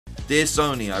Dear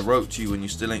Sony, I wrote to you and you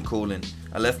still ain't calling.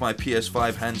 I left my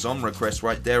PS5 hands-on request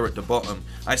right there at the bottom.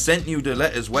 I sent you the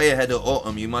letters way ahead of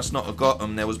autumn. You must not have got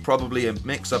them. There was probably a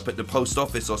mix-up at the post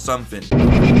office or something.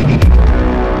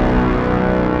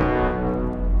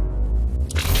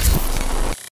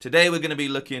 Today we're going to be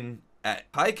looking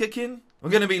at Hikakin. We're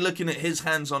going to be looking at his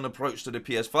hands-on approach to the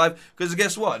PS5. Because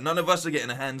guess what? None of us are getting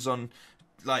a hands-on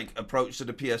approach to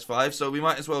the PS5, so we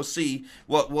might as well see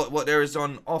what there is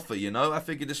on offer, you know. I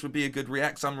figured this would be a good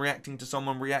react. I'm reacting to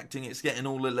someone reacting. It's getting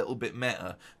all a little bit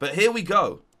meta. But here we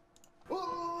go.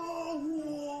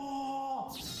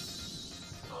 Wow.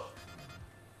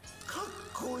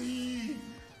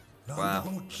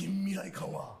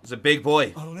 It's a big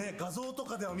boy.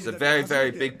 It's a very,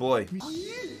 very big boy.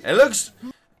 It looks...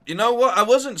 You know what? I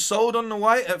wasn't sold on the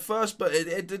white at first, but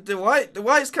the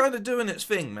white's kind of doing its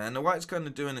thing, man. The white's kind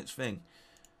of doing its thing.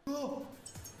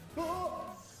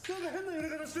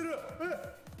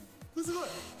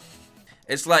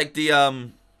 It's like the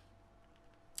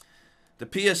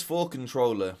PS4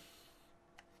 controller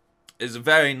is a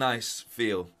very nice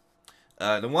feel.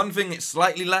 The one thing it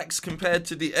slightly lacks compared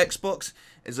to the Xbox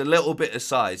is a little bit of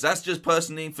size. That's just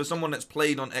personally for someone that's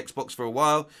played on Xbox for a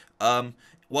while.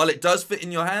 While it does fit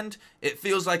in your hand, it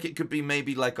feels like it could be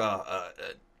maybe like a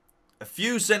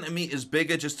few centimeters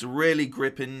bigger just to really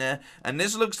grip in there. And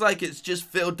this looks like it's just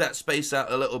filled that space out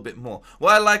a little bit more.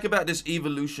 What I like about this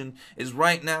evolution is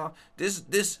right now, this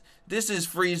is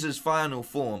Frieza's final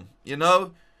form, you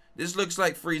know? This looks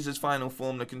like Frieza's final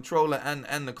form, the controller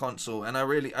and the console, and I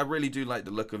really do like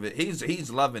the look of it.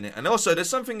 He's loving it. And also, there's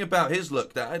something about his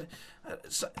look that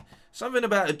something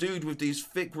about a dude with these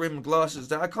thick rimmed glasses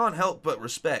that I can't help but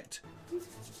respect.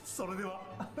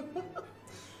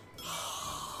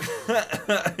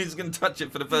 He's gonna touch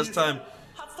it for the first time.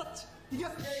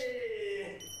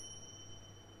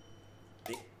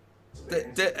 Hey,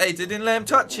 they didn't let him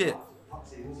touch it.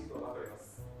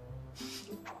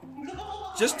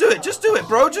 Just do it,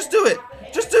 bro. Just do it.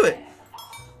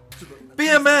 Be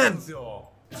a man.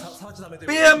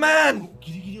 Be a man.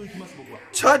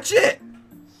 Touch it.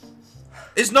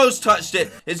 His nose touched it.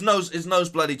 His nose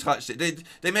bloody touched it.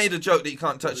 They made a joke that you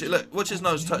can't touch it. Look, watch his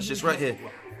nose touch this right here.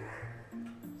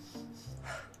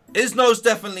 His nose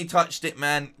definitely touched it,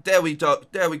 man. There we go.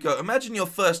 Imagine your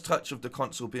first touch of the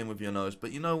console being with your nose.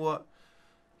 But you know what?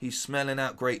 He's smelling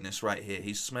out greatness right here.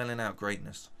 He's smelling out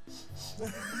greatness.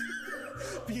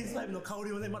 PS5 の香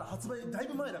りはね、まだ発売だい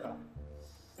ぶ前だから。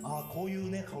ああ、こういう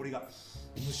ね、香りが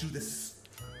無臭です。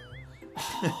こ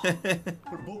れ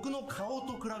僕の顔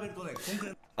と比べるとね、こんく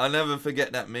らい。I'll never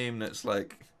forget that meme that's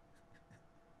like,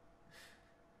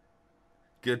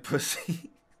 good pussy.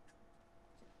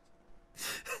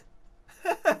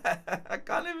 I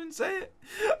can't even say it.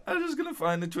 I'm just gonna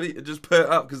find the tweet and just put it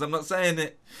up because I'm not saying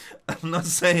it.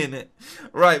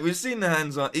 Right, we've seen the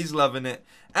hands on. He's loving it.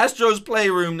 Astro's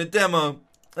Playroom, the demo.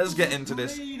 Let's get into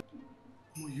this.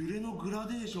 Oh,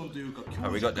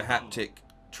 we got the haptic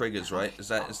triggers, right? Is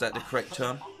that the correct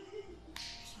term?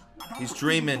 He's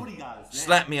dreaming.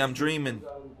 Slap me, I'm dreaming.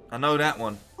 I know that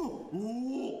one.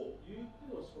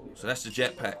 So that's the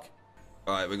jetpack.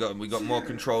 Alright, we got more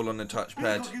control on the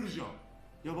touchpad.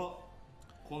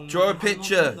 Draw a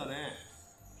picture.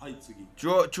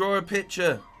 Draw a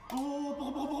picture.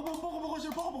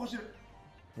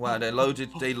 Wow, they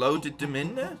loaded them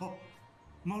in there.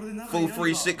 Full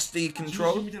 360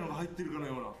 control.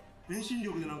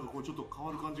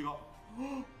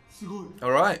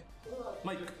 Alright.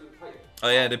 Oh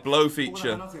yeah, the blow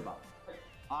feature.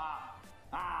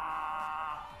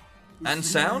 And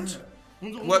sound?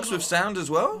 Works with sound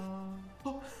as well?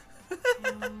 You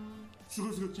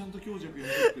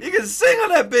can sing on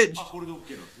that bitch!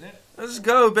 Let's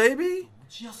go, baby!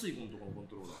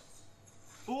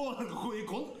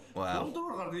 Wow.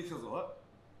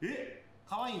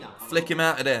 Flick him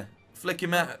out of there. Flick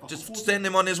him out. Just send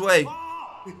him on his way.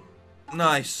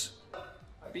 Nice.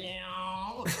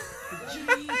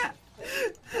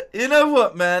 You know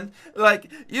what, man?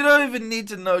 Like, you don't even need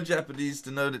to know Japanese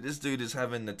to know that this dude is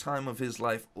having the time of his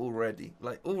life already.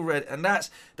 Like, already. And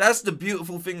that's the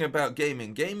beautiful thing about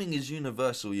gaming. Gaming is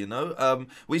universal, you know?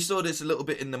 We saw this a little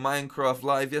bit in the Minecraft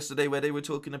Live yesterday where they were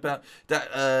talking about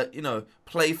that, you know,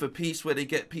 play for peace, where they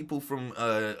get people from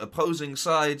opposing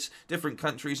sides, different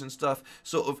countries and stuff,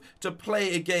 sort of to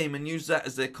play a game and use that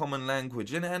as their common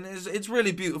language. And it's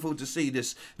really beautiful to see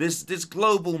this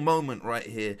global moment right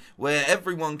here where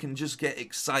everyone everyone can just get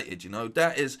excited, you know.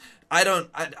 That is, I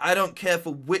don't care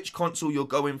for which console you're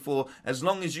going for, as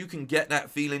long as you can get that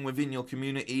feeling within your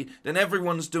community, then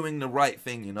everyone's doing the right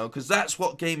thing, you know, because that's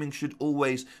what gaming should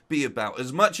always be about.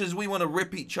 As much as we want to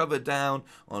rip each other down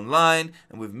online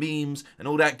and with memes and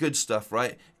all that good stuff,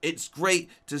 right? It's great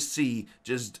to see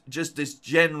just this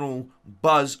general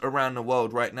buzz around the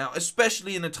world right now,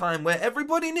 especially in a time where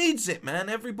everybody needs it, man.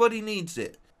 Everybody needs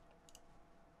it.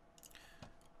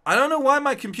 I don't know why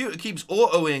my computer keeps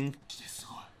autoing.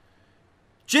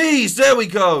 Jeez, there we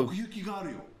go.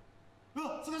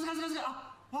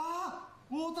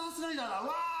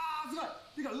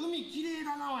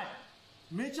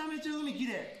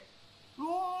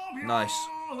 Nice.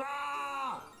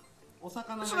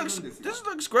 This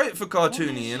looks great for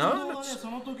cartoony, you know?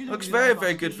 Looks very,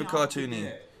 very good for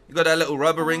cartoony. You got that little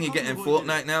rubber ring you get in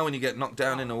Fortnite now when you get knocked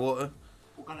down in the water.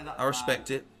 I respect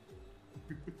it.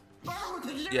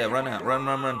 Yeah, run out. Run.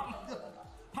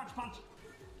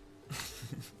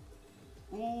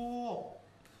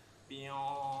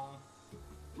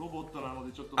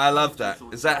 I love that.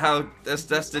 Is that how that's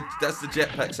the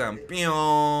jetpack sound?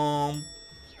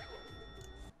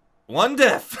 One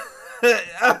death.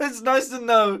 It's nice to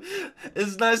know.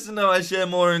 It's nice to know I share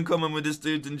more in common with this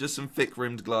dude than just some thick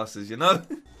rimmed glasses, you know?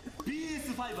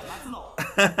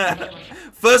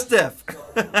 First death.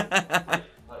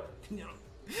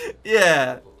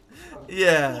 Yeah.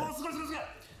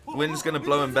 Wind's gonna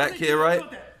blow him back here, right?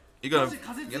 You're gonna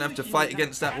have to fight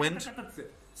against that wind.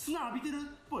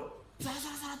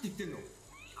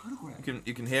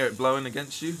 You can hear it blowing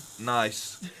against you.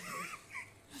 Nice.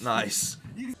 Nice.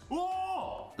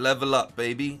 Level up,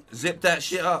 baby. Zip that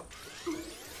shit up.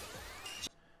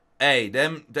 Hey,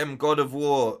 them God of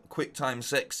War quick time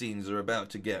sex scenes are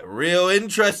about to get real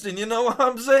interesting. You know what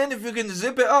I'm saying? If you can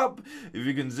zip it up,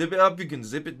 you can zip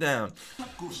it down.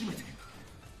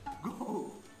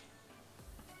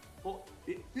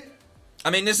 I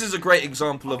mean, this is a great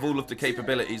example of all of the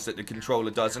capabilities that the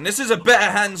controller does. And this is a better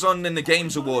hands-on than the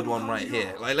Games Award one right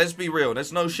here. Like, let's be real.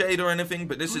 There's no shade or anything,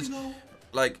 but this is,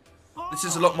 like, this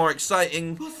is a lot more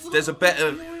exciting. There's a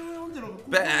better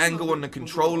angle on the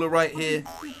controller right here.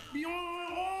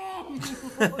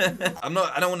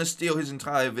 I don't want to steal his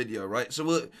entire video, right?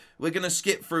 So we're gonna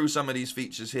skip through some of these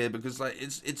features here because like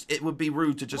it would be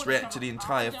rude to just react to the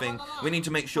entire thing. We need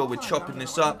to make sure we're chopping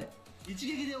this up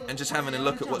and just having a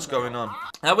look at what's going on.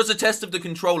 That was a test of the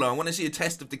controller. I want to see a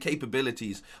test of the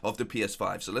capabilities of the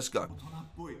PS5. So let's go.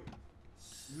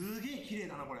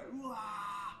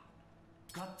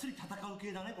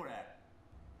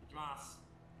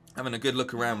 Having a good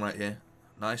look around right here.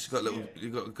 Nice. You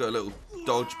got a little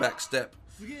dodge back step.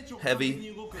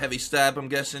 Heavy stab, I'm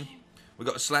guessing. We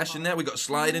got a slash in there. We got a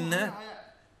slide in there.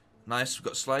 Nice. We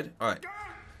got a slide. All right.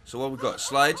 So what we got?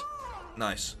 Slide.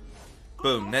 Nice.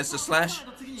 Boom. There's the slash.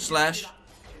 Slash.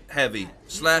 Heavy.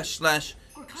 Slash. Slash.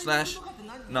 Slash.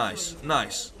 Nice.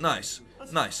 Nice. Nice.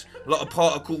 Nice. A lot of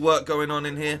particle work going on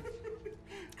in here.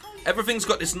 Everything's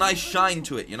got this nice shine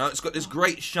to it, you know. It's got this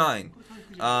great shine.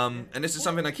 And this is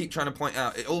something I keep trying to point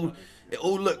out. It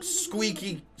all looks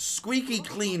squeaky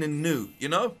clean and new, you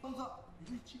know?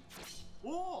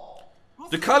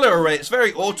 The color array, it's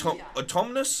very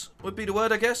autonomous, would be the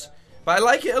word, I guess. But I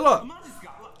like it a lot.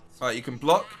 Alright, you can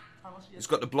block. It's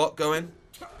got the block going.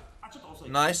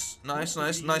 Nice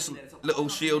little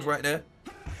shield right there.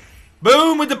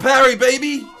 Boom with the parry,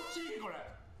 baby!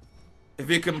 If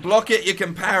you can block it, you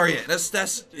can parry it.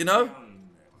 That's you know?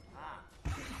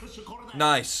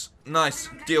 Nice.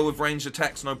 Deal with ranged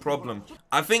attacks, no problem.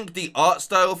 I think the art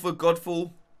style for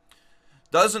Godfall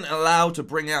doesn't allow to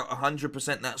bring out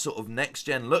 100% that sort of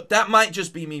next-gen look. That might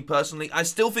just be me personally. I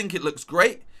still think it looks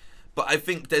great, but I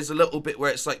think there's a little bit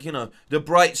where it's like, you know, the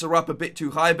brights are up a bit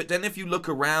too high, but then if you look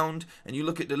around and you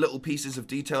look at the little pieces of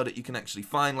detail that you can actually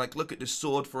find, like look at this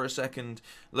sword for a second,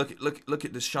 look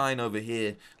at the shine over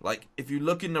here. Like if you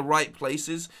look in the right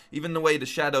places, even the way the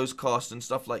shadows cast and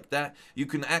stuff like that, you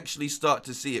can actually start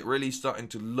to see it really starting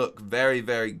to look very,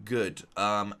 very good.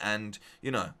 And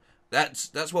you know,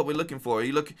 that's what we're looking for.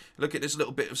 You look at this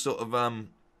little bit of sort of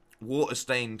water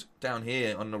stained down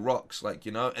here on the rocks, like,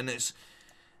 you know, and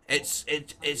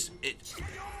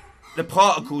the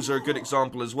particles are a good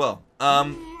example as well.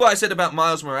 What I said about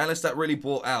Miles Morales, that really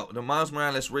brought out. The Miles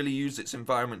Morales really used its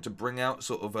environment to bring out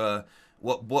sort of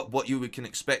what you can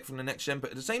expect from the next gen. But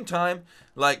at the same time,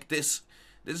 like this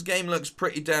game looks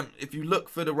pretty damn. If you look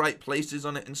for the right places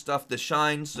on it and stuff, the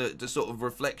shines, the sort of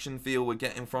reflection feel we're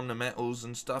getting from the metals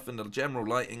and stuff, and the general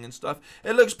lighting and stuff,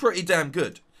 it looks pretty damn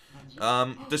good.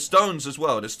 The stones as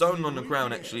well. The stone on the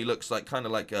ground actually looks like kind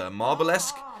of like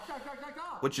marble-esque,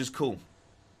 which is cool.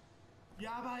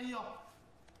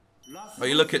 Oh,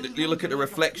 you look at the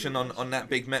reflection on that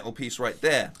big metal piece right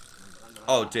there.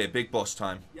 Oh dear, big boss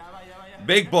time.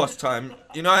 Big boss time.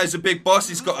 You know, as a big boss,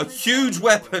 he's got a huge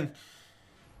weapon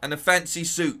and a fancy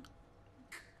suit.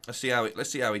 Let's see how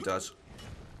he does.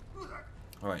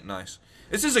 All right, nice.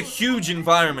 This is a huge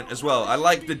environment as well. I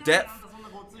like the depth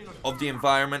of the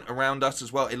environment around us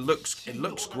as well. It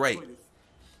looks great.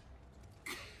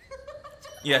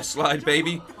 Yeah, slide,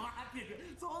 baby.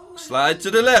 Slide to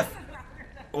the left.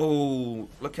 Oh,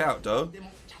 look out, though.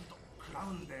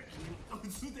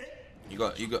 You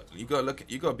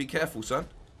gotta be careful, son.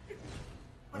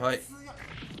 All right.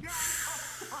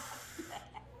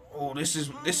 Oh, this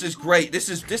is great. This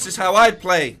is how I'd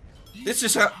play. This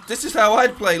is how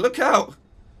I'd play. Look out.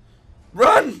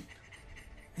 Run.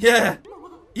 Yeah.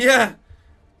 Yeah.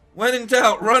 When in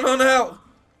doubt, run on out.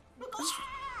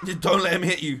 Don't let him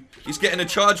hit you. He's getting a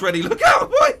charge ready. Look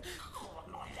out, boy.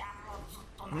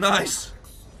 Nice.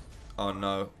 Oh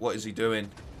no, what is he doing?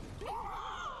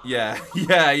 Yeah.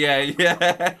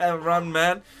 Run,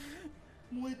 man.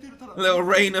 Little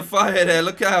rain of fire there.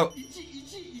 Look out.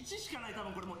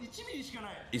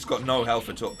 He's got no health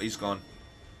at all. He's gone.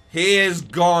 He is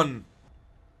gone.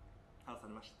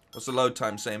 What's the load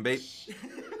time saying, babe?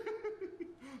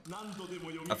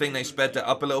 I think they sped that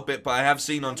up a little bit, but I have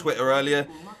seen on Twitter earlier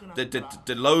that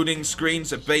the loading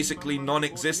screens are basically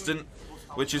non-existent,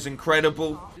 which is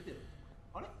incredible.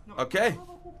 Okay.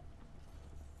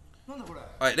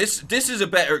 Alright, this is a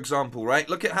better example, right?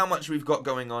 Look at how much we've got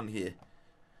going on here.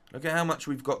 Look at how much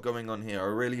we've got going on here. I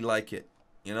really like it.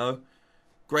 You know?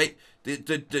 Great.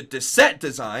 The set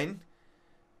design,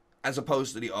 as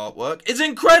opposed to the artwork, is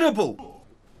incredible.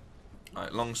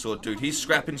 Alright, longsword dude. He's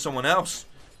scrapping someone else.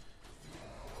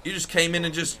 You just came in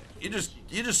and you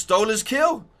just stole his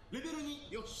kill.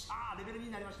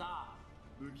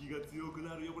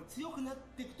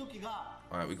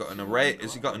 Alright, we got an array.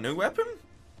 Has he got a new weapon?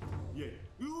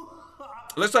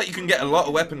 Looks like you can get a lot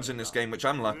of weapons in this game, which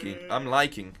I'm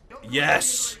liking.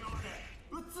 Yes!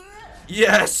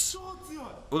 Yes!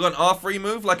 We got an R3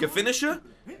 move like a finisher?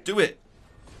 Do it.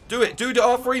 Do it. Do the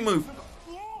R3 move.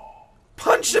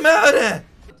 Punch him out of there!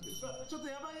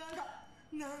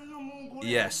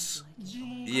 Yes.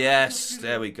 Yes.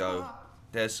 There we go.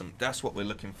 That's what we're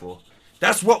looking for.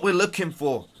 That's what we're looking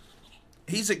for.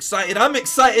 He's excited. I'm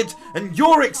excited. And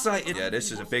you're excited. Yeah,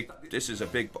 this is a big,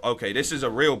 okay, this is a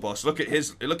real boss. Look at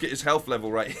his health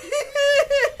level right here.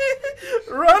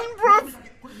 Run, bro.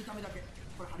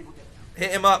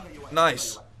 Hit him up.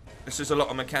 Nice. This is a lot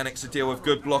of mechanics to deal with.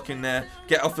 Good blocking there.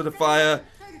 Get off of the fire.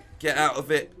 Get out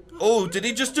of it. Oh, did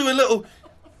he just do a little...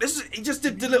 He just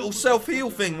did the little self-heal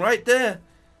thing right there.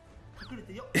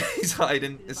 He's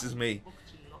hiding. This is me.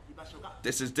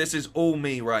 This is all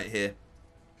me right here.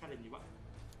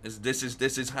 This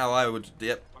is how I would...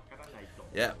 Yep.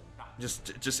 Yep.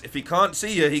 Just if he can't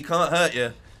see you, he can't hurt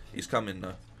you. He's coming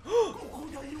though.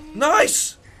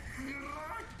 Nice!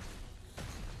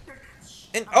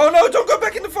 Oh no, don't go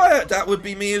back in the fire! That would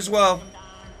be me as well.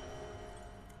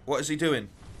 What is he doing?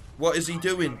 What is he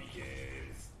doing?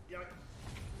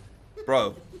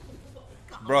 Bro.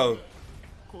 Bro.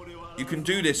 You can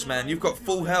do this, man. You've got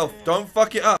full health. Don't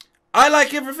fuck it up. I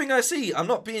like everything I see. I'm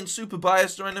not being super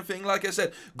biased or anything. Like I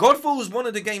said, Godfall is one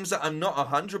of the games that I'm not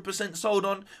 100% sold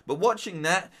on. But watching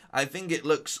that, I think it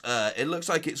looks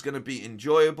like it's going to be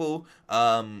enjoyable.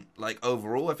 Like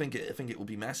overall, I think it will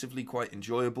be massively quite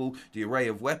enjoyable. The array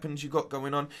of weapons you got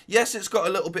going on. Yes, it's got a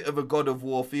little bit of a God of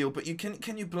War feel, but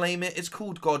can you blame it? It's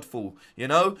called Godfall, you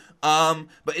know.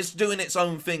 But it's doing its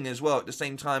own thing as well at the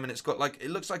same time, and it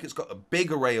looks like it's got a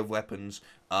big array of weapons.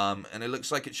 And it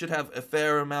looks like it should have a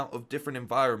fair amount of different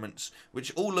environments,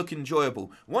 which all look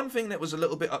enjoyable. One thing that was a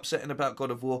little bit upsetting about God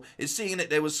of War is seeing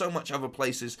that there was so much other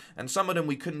places, and some of them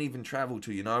we couldn't even travel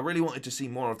to, you know. I really wanted to see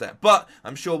more of that, but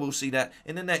I'm sure we'll see that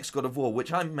in the next God of War,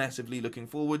 which I'm massively looking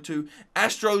forward to.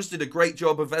 Astro's did a great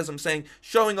job of, as I'm saying,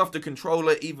 showing off the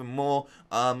controller even more.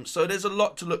 So there's a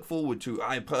lot to look forward to,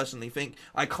 I personally think.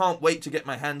 I can't wait to get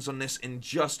my hands on this in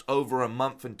just over a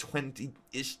month and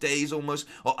 20-ish days almost,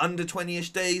 or under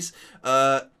 20-ish days.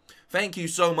 Thank you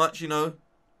so much, you know,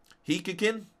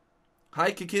 Hikakin,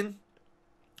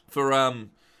 for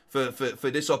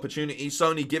this opportunity.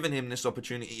 Sony giving him this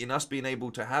opportunity and us being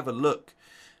able to have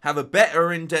a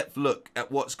better in-depth look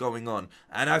at what's going on.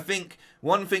 And I think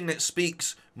one thing that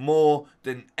speaks more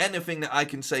than anything that I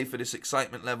can say for this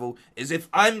excitement level is if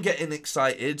I'm getting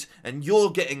excited and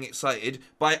you're getting excited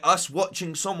by us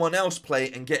watching someone else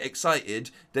play and get excited,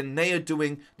 then they are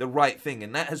doing the right thing.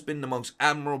 And that has been the most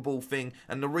admirable thing,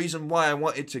 and the reason why I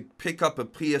wanted to pick up a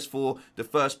PS4 the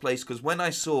first place, because when I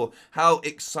saw how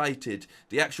excited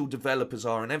the actual developers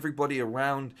are and everybody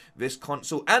around this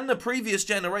console and the previous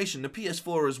generation, the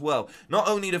PS4 as well, not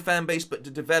only the fan base but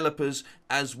the developers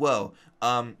as well,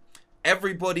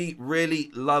 everybody really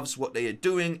loves what they are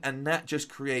doing, and that just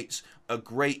creates a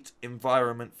great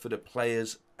environment for the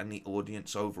players and the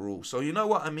audience overall. So you know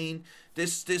what I mean?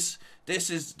 This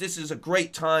is a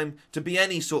great time to be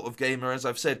any sort of gamer, as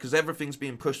I've said, because everything's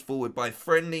being pushed forward by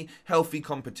friendly, healthy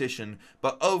competition.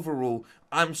 But overall,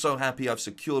 I'm so happy I've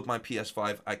secured my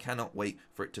PS5. I cannot wait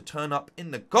for it to turn up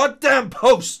in the goddamn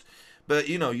post. But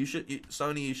you know,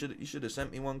 Sony, you should have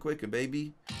sent me one quicker,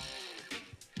 baby.